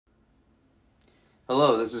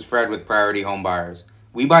Hello, this is Fred with Priority Home Buyers.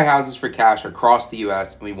 We buy houses for cash across the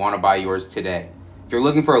U.S. and we want to buy yours today. If you're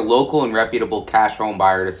looking for a local and reputable cash home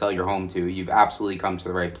buyer to sell your home to, you've absolutely come to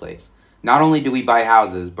the right place. Not only do we buy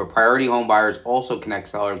houses, but Priority Home Buyers also connect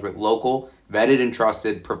sellers with local, vetted and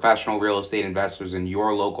trusted professional real estate investors in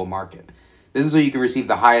your local market. This is so you can receive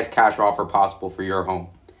the highest cash offer possible for your home.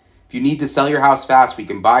 If you need to sell your house fast, we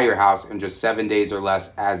can buy your house in just 7 days or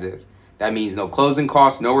less as is. That means no closing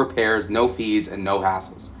costs, no repairs, no fees, and no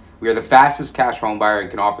hassles. We are the fastest cash home buyer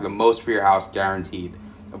and can offer the most for your house guaranteed.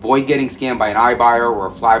 Avoid getting scammed by an iBuyer or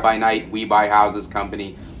a fly-by-night We Buy Houses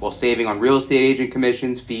company while saving on real estate agent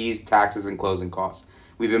commissions, fees, taxes, and closing costs.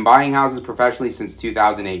 We've been buying houses professionally since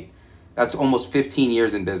 2008. That's almost 15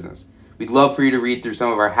 years in business. We'd love for you to read through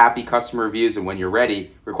some of our happy customer reviews, and when you're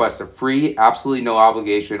ready, request a free, absolutely no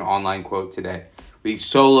obligation online quote today. We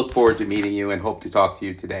so look forward to meeting you and hope to talk to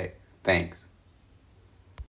you today. Thanks.